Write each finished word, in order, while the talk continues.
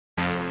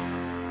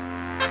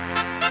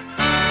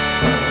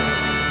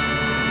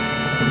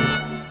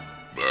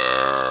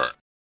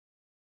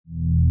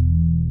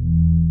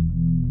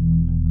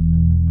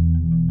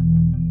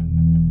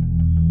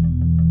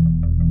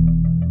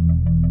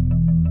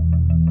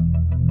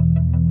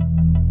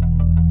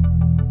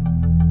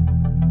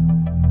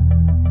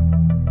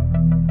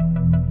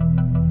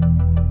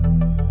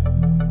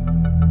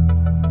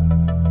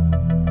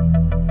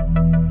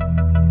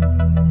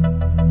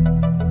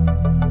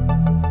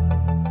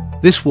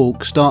This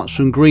walk starts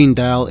from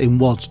Greendale in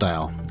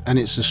Wadsdale, and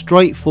it's a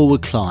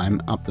straightforward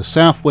climb up the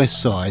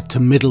southwest side to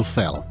Middle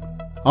Fell.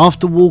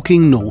 After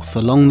walking north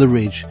along the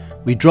ridge,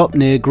 we drop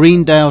near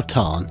Greendale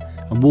Tarn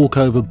and walk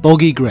over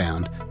boggy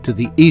ground to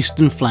the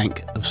eastern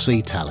flank of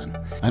Seatallan,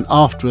 and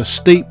after a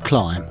steep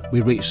climb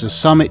we reach the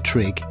summit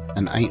trig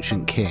and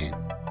ancient cairn.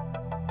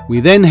 We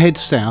then head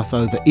south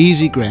over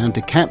easy ground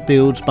to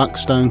Catbild's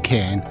Buckstone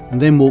Cairn and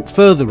then walk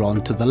further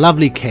on to the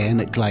lovely cairn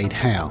at Glade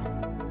Howe.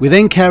 We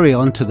then carry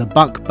on to the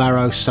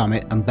Buckbarrow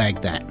summit and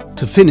Bagdat.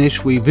 To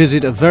finish, we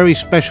visit a very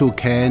special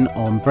cairn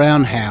on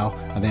Brown Howe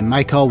and then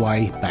make our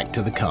way back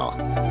to the car.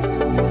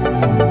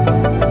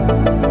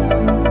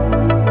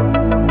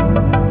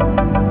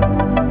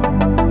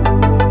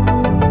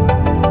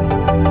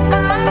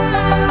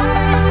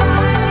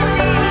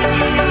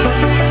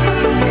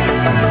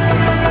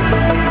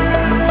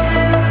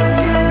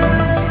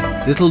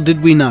 Little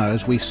did we know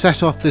as we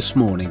set off this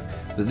morning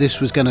that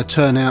this was going to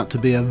turn out to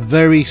be a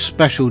very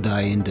special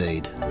day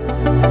indeed.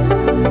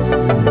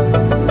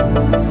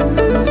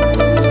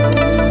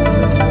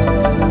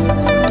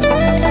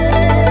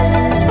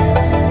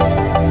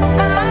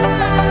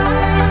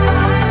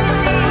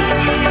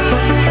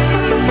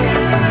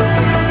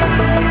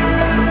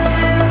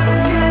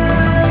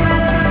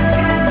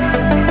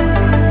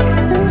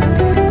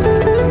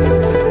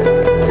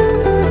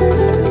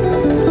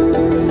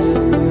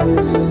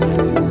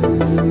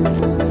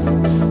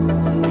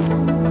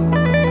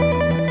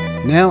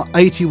 Now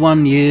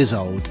 81 years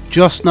old,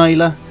 Josh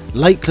Naylor,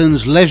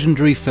 Lakeland's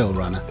legendary fell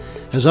runner,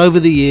 has over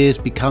the years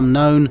become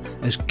known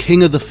as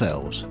King of the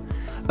Fells,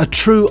 a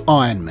true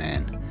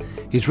Ironman.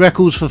 His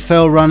records for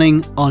fell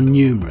running are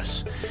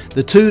numerous.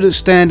 The two that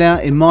stand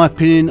out in my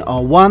opinion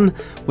are one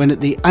when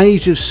at the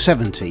age of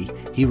 70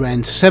 he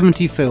ran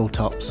 70 fell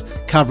tops,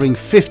 covering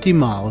 50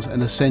 miles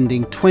and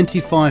ascending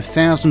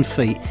 25,000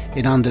 feet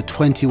in under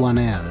 21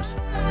 hours.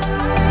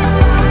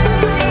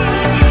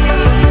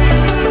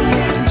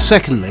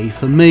 Secondly,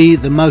 for me,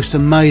 the most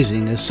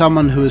amazing as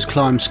someone who has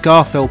climbed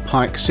Scafell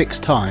Pike 6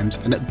 times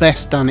and at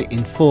best done it in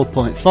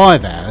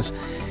 4.5 hours,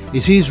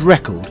 is his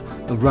record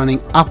of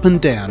running up and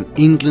down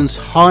England's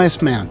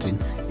highest mountain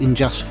in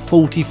just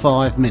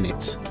 45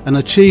 minutes. An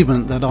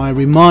achievement that I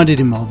reminded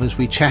him of as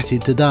we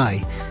chatted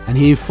today, and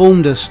he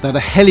informed us that a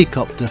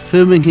helicopter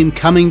filming him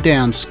coming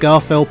down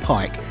Scafell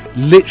Pike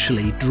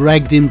literally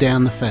dragged him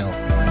down the fell.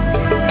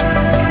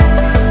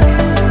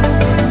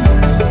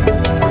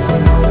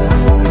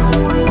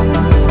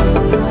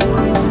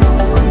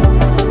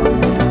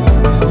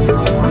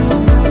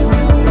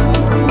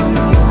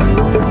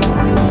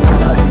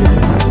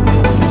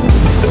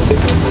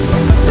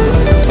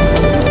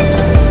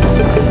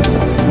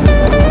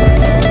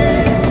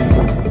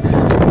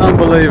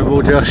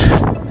 Unbelievable, Josh.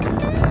 Just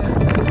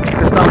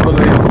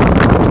unbelievable.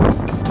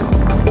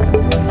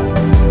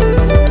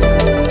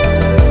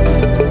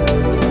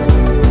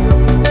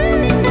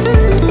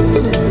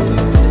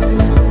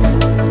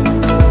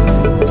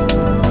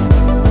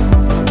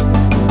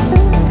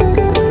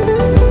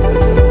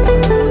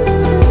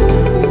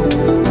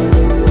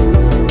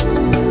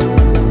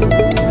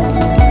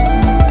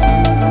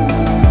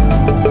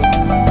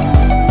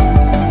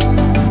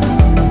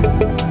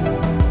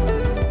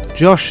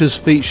 Josh has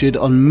featured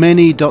on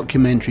many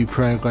documentary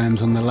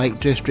programmes on the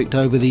Lake District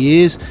over the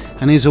years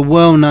and is a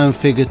well-known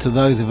figure to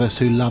those of us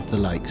who love the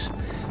lakes.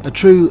 A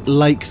true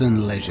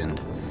Lakeland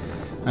legend.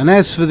 And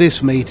as for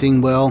this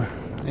meeting, well,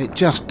 it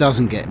just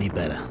doesn't get any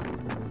better.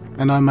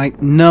 And I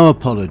make no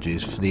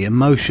apologies for the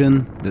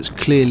emotion that's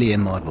clearly in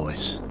my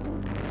voice.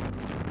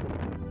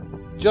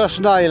 Josh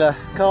Naylor,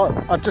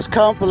 I just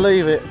can't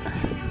believe it.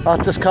 I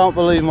just can't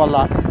believe my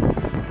luck.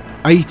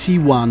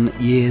 81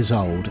 years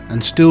old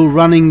and still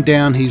running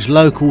down his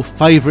local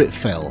favourite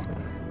fell.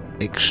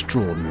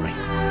 Extraordinary.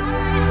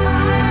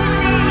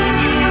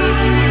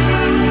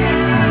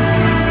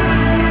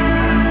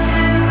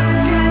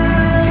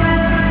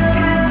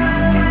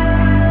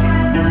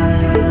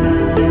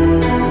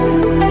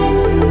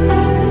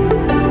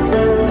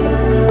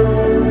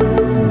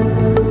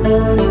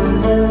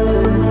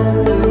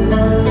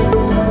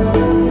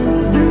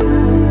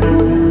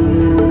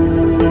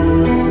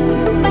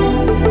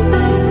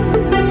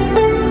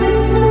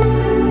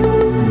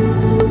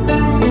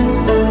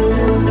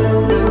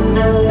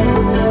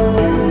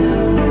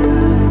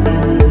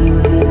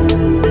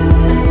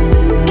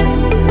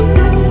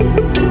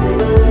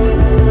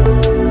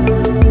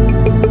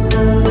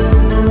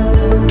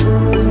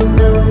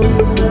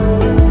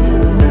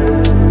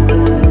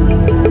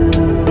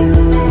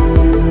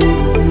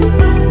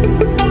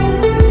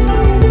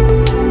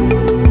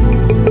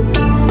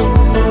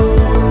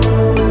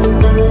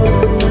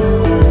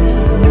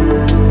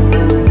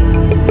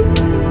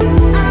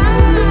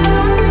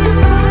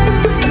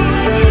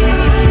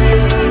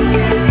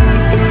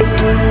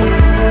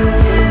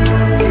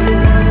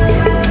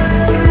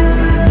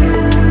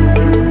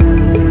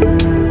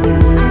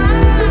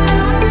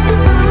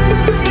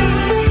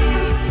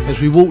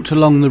 As we walked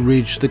along the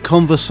ridge, the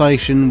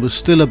conversation was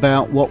still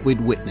about what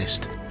we'd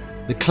witnessed.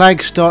 The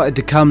clag started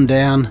to come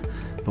down,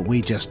 but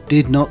we just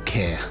did not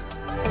care.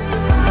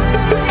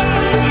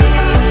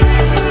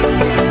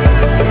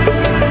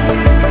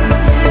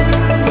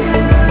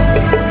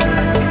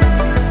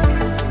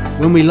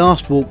 When we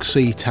last walked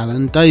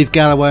Seatallan, Dave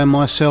Galloway and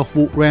myself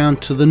walked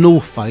round to the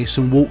north face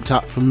and walked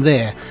up from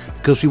there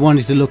because we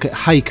wanted to look at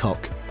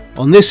Haycock.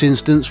 On this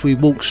instance we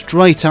walked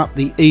straight up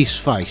the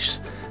east face,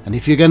 and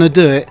if you're going to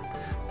do it,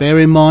 bear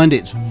in mind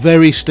it's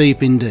very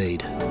steep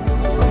indeed.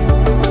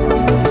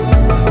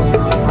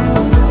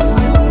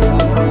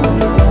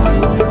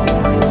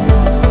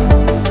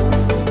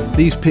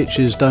 These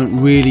pictures don't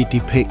really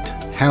depict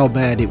how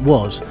bad it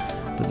was,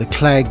 but the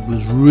clag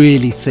was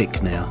really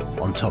thick now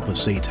on top of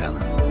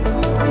Seatallan.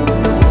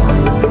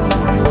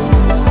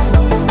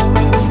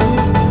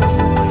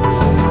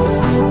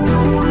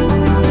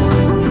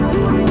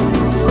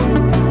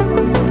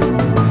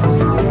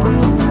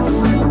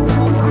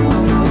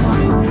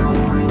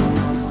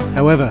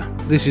 However,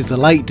 this is the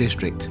Lake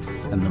District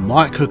and the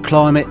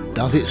microclimate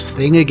does its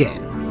thing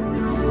again.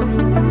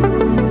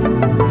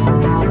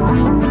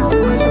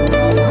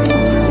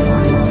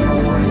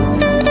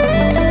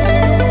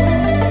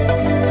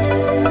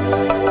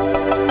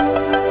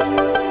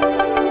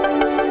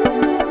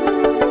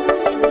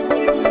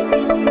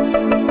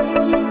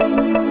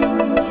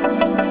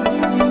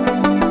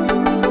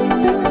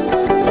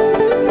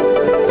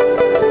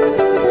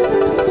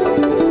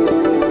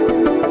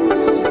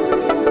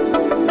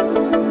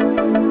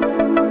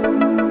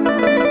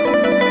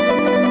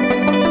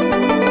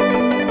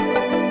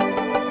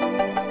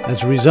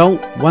 As a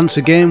result, once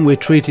again we're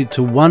treated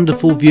to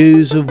wonderful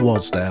views of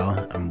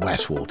Wadsdale and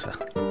Westwater.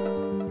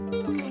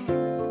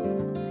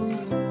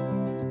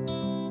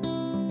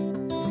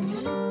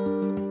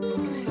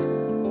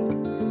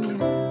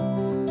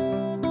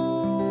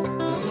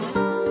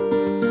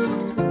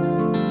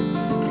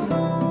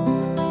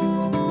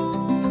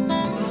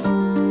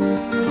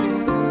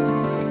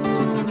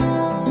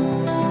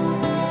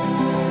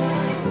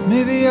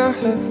 Maybe I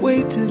have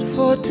waited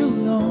for too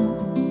long.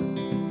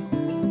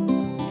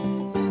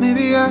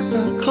 Maybe I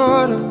got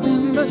caught up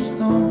in the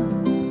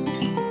storm,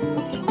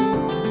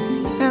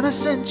 and I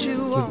sent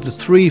you off. With the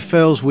 3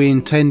 fells we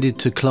intended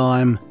to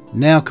climb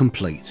now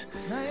complete,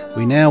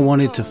 we now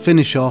wanted to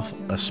finish off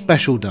a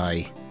special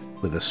day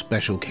with a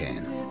special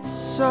can.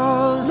 It's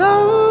all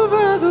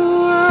over the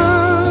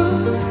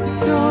world.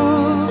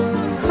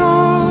 Your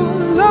call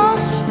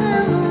lost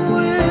in the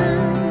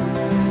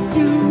wind.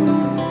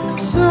 You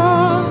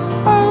saw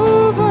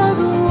over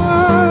the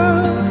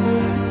world.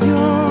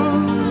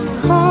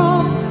 Your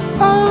call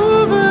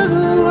over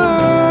the world.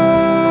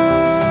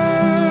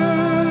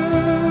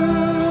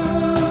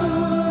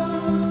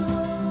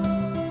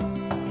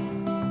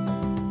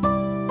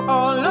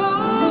 All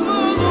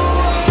over the world.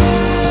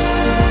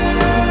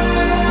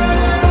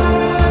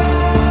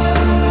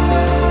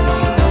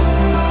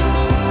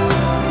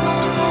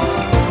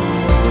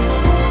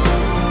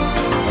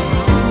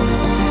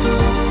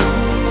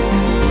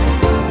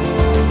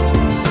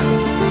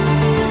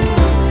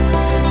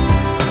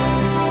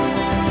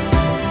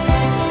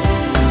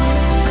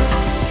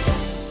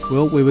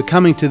 Well, we were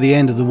coming to the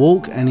end of the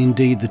walk and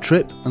indeed the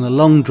trip and a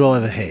long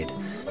drive ahead,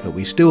 but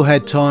we still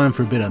had time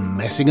for a bit of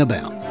messing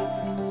about.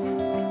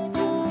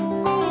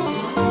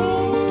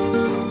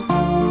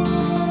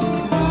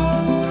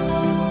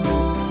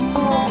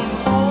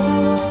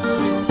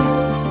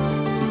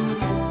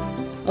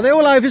 Are they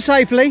all over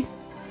safely?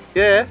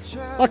 Yeah.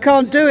 I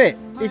can't do it.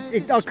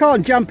 I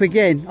can't jump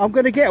again. I'm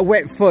going to get a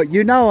wet foot.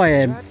 You know I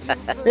am.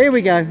 Here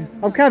we go.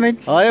 I'm coming.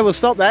 Oh yeah, we'll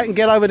stop that and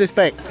get over this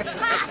beck.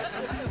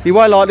 You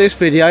won't like this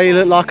video, you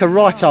look like a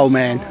right old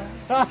man.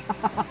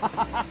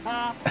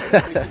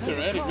 It's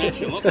already makes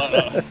you look like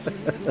that.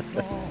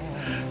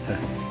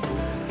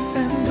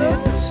 And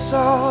it's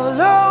all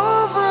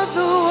over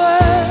the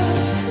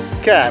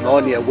world. Come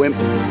on, you wimp.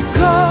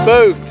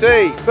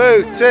 Booty,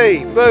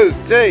 booty,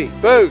 booty,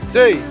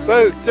 booty,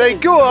 booty.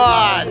 Go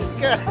on!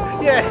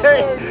 Yeah!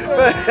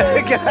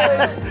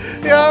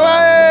 Go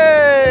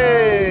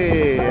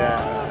away!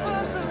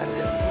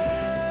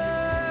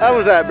 How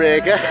was that,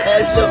 Breaker?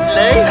 That's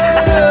lovely.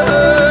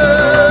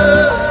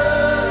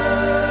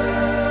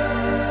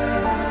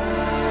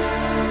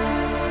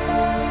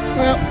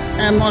 Well,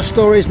 and my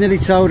story is nearly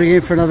told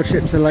again for another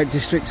trip to the Lake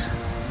District.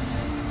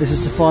 This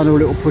is the final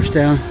little push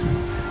down.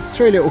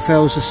 3 little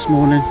fells this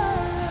morning.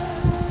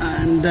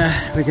 And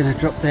we're going to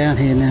drop down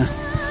here now.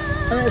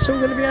 And it's all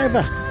going to be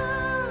over.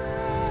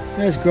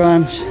 There's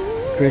Grimes,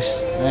 Chris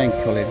and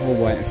Colin all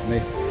waiting for me.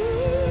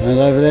 And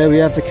over there we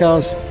have the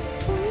cars.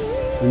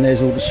 And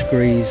there's all the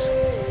screes.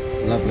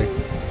 Lovely.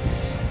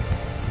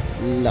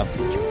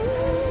 Lovely job.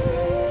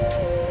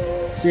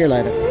 See you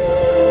later.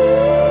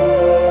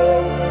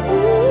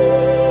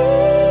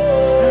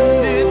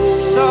 And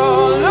it's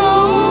all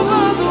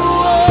over the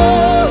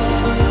world.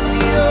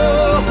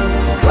 Your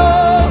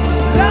call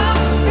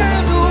lost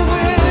in the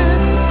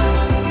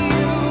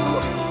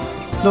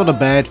wind. Not a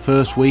bad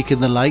first week in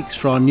the lakes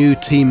for our new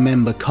team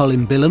member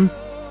Colin Billham.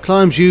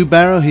 climbs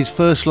Buckbarrow, his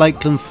first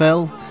Lakeland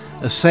fell,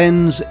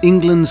 ascends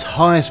England's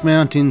highest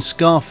mountain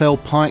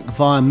Scafell Pike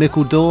via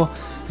Mickledore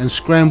and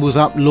scrambles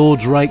up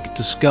Lord's Rake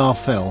to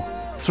Scafell.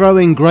 Throw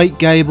in Great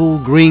Gable,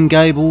 Green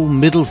Gable,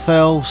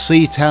 Middlefell,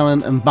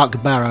 Seatallan and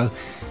Buck Barrow,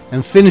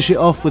 and finish it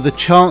off with a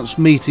chance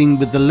meeting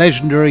with the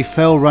legendary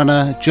fell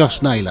runner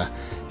Joss Naylor,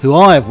 who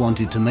I have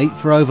wanted to meet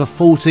for over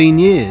 14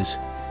 years.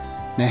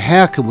 Now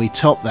how can we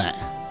top that?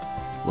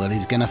 Well,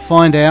 he's going to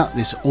find out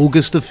this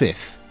August the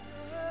 5th,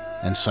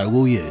 and so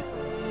will you.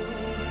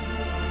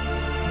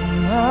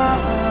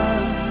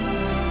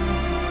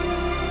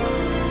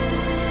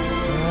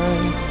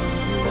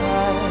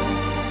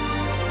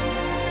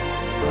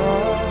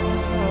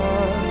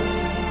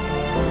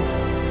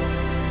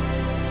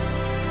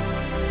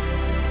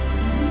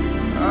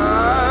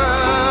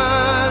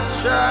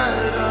 I've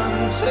tried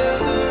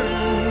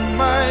untethering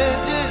my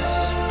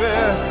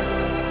despair.